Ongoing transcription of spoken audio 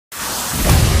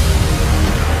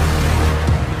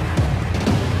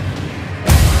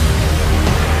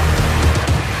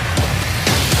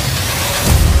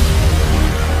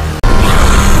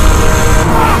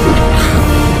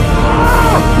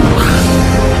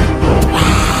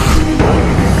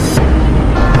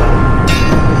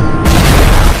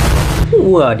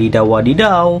Wadidaw,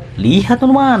 wadidaw. Lihat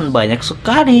teman-teman, banyak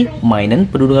sekali mainan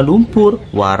penuh dengan lumpur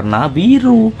warna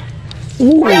biru.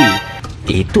 Wih,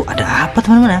 itu ada apa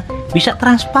teman-teman ya? Bisa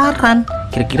transparan.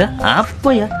 Kira-kira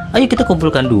apa ya? Ayo kita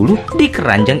kumpulkan dulu di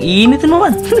keranjang ini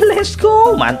teman-teman. Let's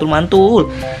go, mantul-mantul.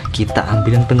 Kita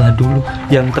ambil yang tengah dulu,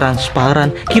 yang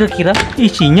transparan. Kira-kira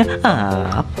isinya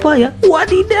apa ya?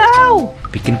 Wadidaw,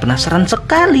 bikin penasaran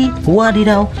sekali.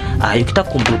 Wadidaw, ayo kita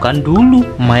kumpulkan dulu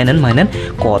mainan-mainan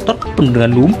kotor penuh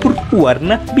dengan lumpur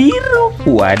warna biru.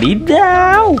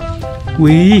 Wadidaw.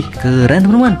 Wih, keren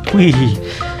teman-teman. Wih,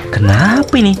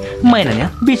 kenapa ini mainannya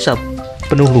bisa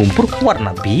penuh lumpur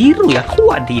warna biru ya?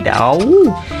 Wadidaw.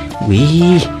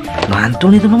 Wih,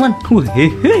 mantul nih teman-teman.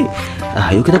 Wih,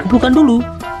 ayo kita kumpulkan dulu.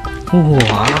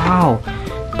 Wow,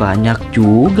 banyak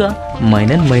juga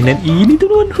mainan-mainan ini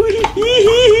teman-teman.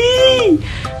 Wih,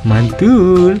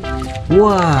 mantul.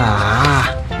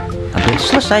 Wah, hampir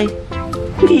selesai.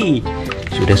 Wih,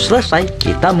 sudah selesai.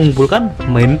 Kita mengumpulkan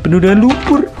mainan penuh dengan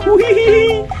lumpur.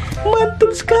 Wih,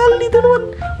 mantul sekali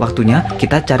teman-teman. Waktunya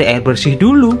kita cari air bersih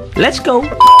dulu. Let's go.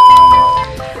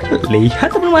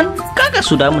 Lihat teman-teman, kakak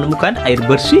sudah menemukan air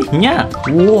bersihnya.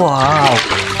 Wow,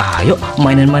 ayo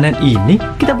mainan-mainan ini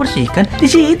kita bersihkan di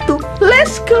situ.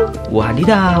 Let's go.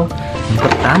 Wadidaw, yang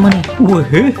pertama nih.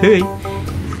 Wih,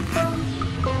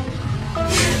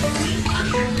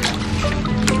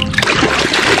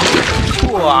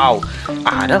 wow,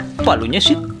 ada palunya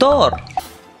si Thor.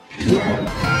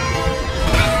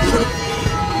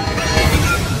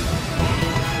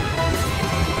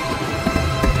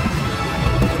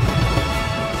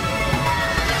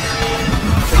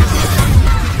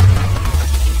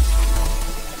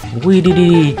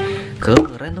 Widih,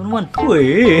 keren teman-teman.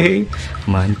 Wih,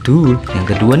 mantul.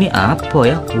 Yang kedua nih apa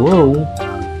ya? Wow.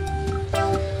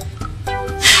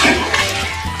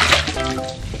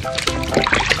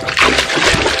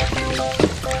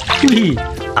 Wih,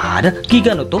 ada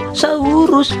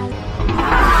Giganotosaurus.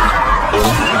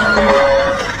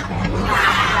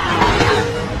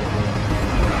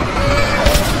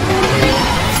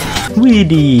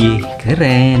 Widih,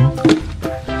 keren.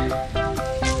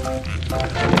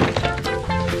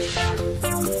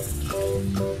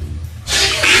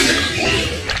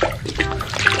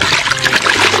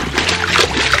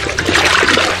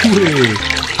 Wih,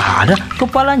 ada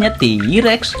kepalanya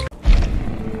T-Rex.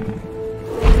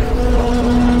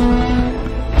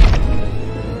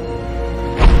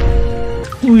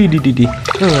 Wih,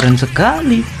 keren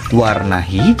sekali. Warna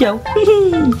hijau.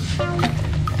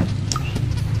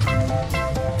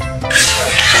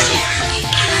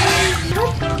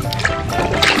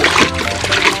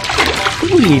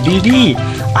 Wih,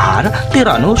 ada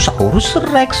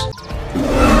Tyrannosaurus-Rex.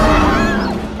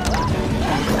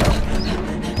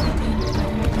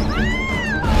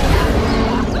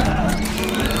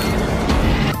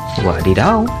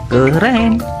 Wadidaw,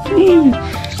 keren.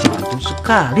 Mantul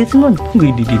sekali teman.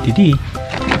 Widih.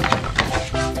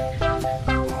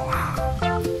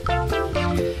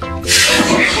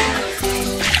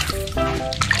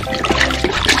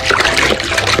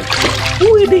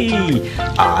 Widih,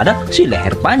 ada si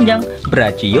leher panjang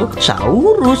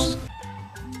Brachiosaurus.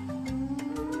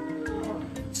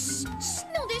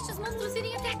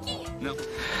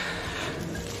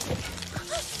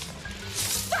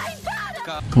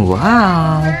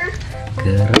 Wow,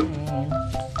 keren.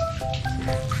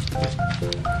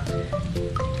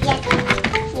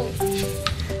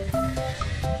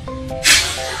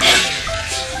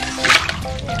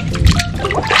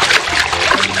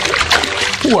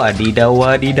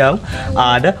 Wadidaw,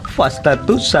 ada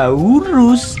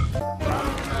Vastatosaurus.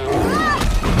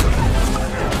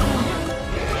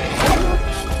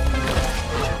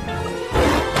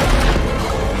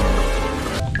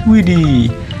 Widih,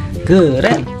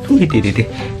 keren. Widih,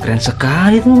 keren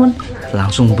sekali teman-teman.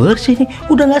 Langsung bersih nih.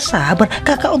 Udah gak sabar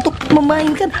kakak untuk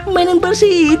memainkan mainan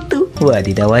bersih itu.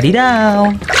 Wadidaw.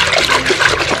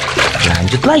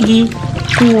 Lanjut lagi.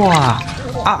 Wah,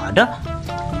 ada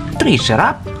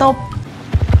Triceratop.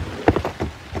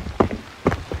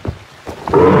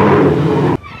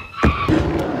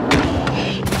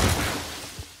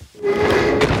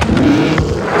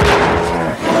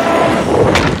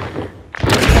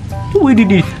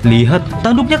 Widih, lihat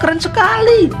tanduknya keren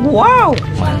sekali. Wow,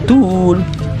 mantul.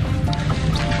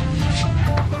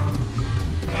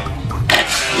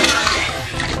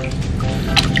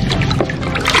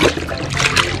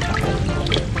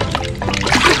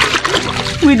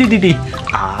 Widih,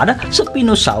 ada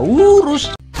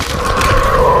Spinosaurus.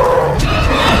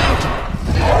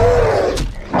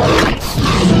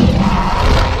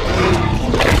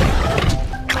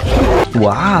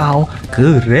 Wow,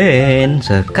 keren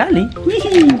sekali.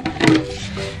 Wih.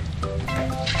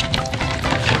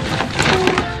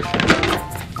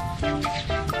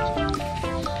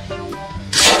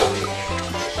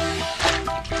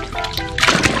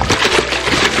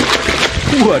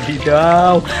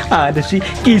 Wadidaw, ada si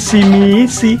Kissy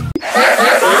Missy.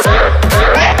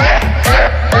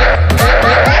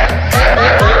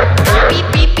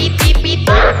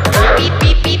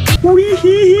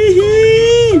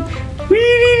 Wihihihi,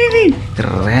 wihihihi,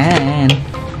 keren.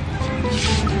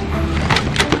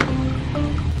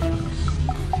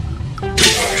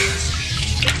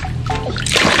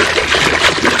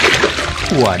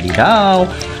 Wadidaw,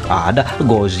 ada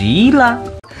Godzilla.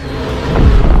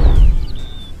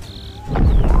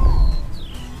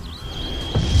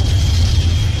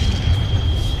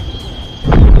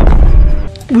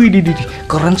 Widih,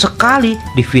 keren sekali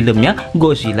di filmnya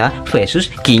Godzilla versus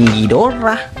King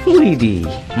Gidorah. Widih,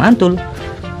 mantul.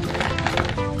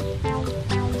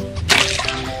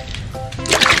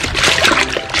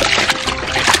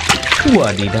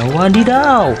 Wadidaw,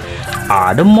 wadidaw,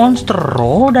 ada monster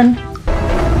rodan.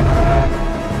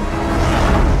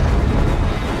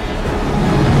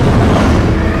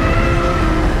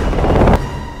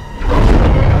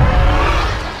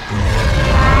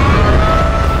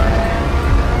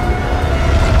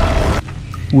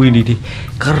 Widih,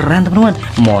 keren teman-teman.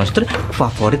 Monster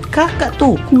favorit kakak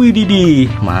tuh.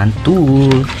 Widih,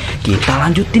 mantul. Kita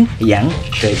lanjutin yang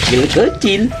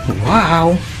kecil-kecil.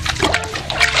 Wow.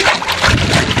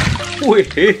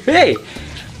 Wih,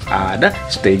 ada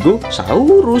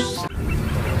Stegosaurus.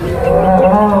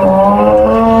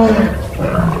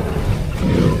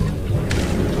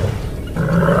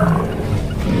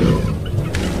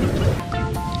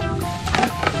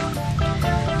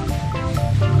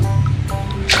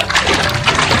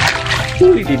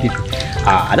 Wih,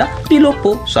 ada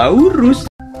Dilophosaurus.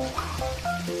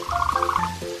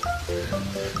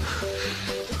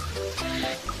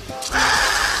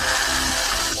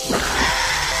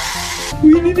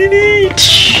 Wih,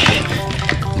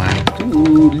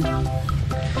 mantul.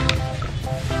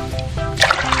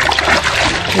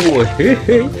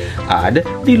 Wih, ada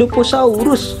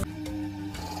Dilophosaurus.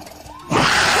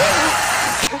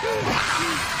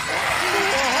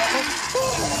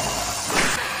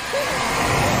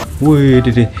 Wih,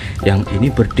 yang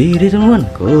ini berdiri teman-teman,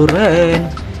 keren.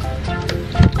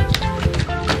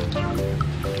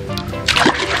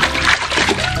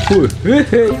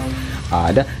 Wih,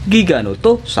 ada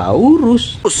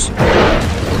Giganotosaurus.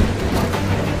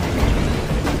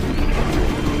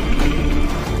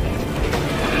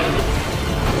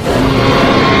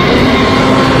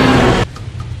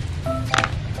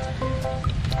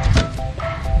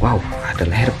 Wow, ada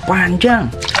leher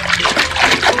panjang.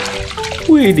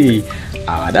 Widih,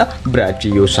 ada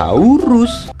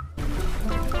Brachiosaurus.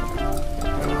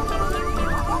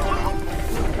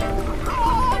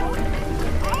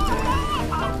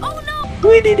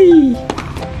 Widih,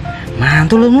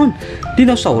 mantul teman.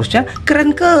 Dinosaurusnya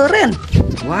keren-keren.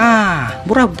 Wah,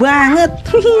 murah banget.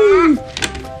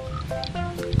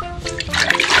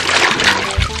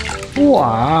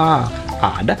 Wah,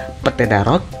 ada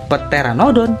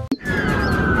Pteranodon.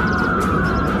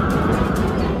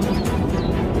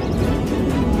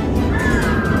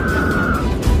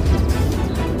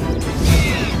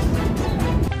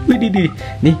 Widih,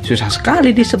 nih susah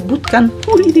sekali disebutkan.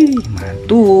 Widih,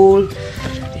 mantul.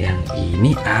 Yang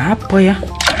ini apa ya?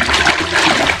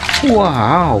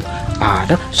 Wow,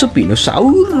 ada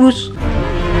Spinosaurus.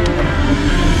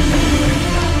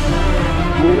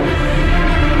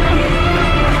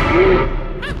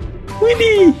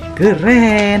 Widih,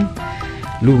 keren.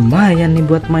 Lumayan nih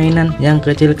buat mainan yang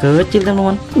kecil-kecil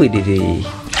teman-teman. Widih.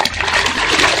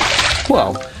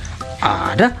 Wow,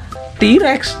 ada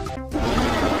T-Rex.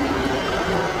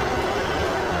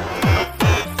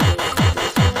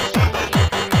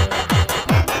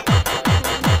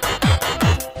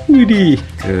 Widih,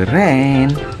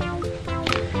 keren.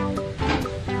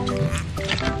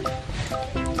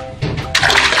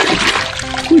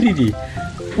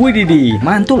 Widih,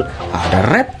 mantul. Ada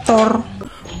Raptor.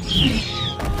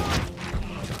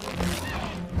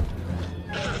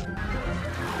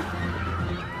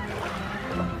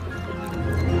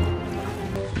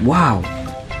 Wow,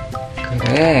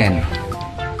 keren.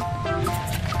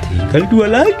 Tinggal 2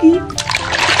 lagi.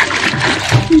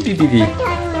 Widih,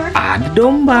 ada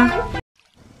domba.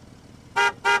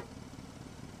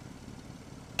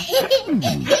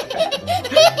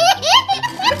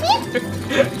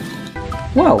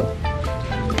 Wow,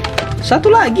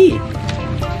 satu lagi.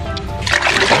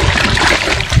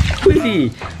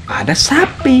 Widih, ada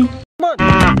sapi.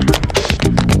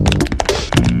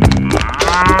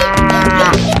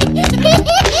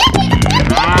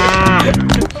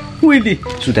 Widih,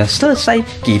 sudah selesai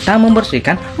kita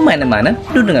membersihkan mainan-mainan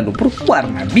dengan lumpur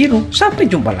warna biru. Sampai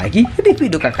jumpa lagi di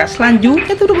video kakak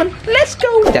selanjutnya teman-teman. Let's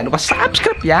go. Jangan lupa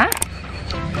subscribe ya.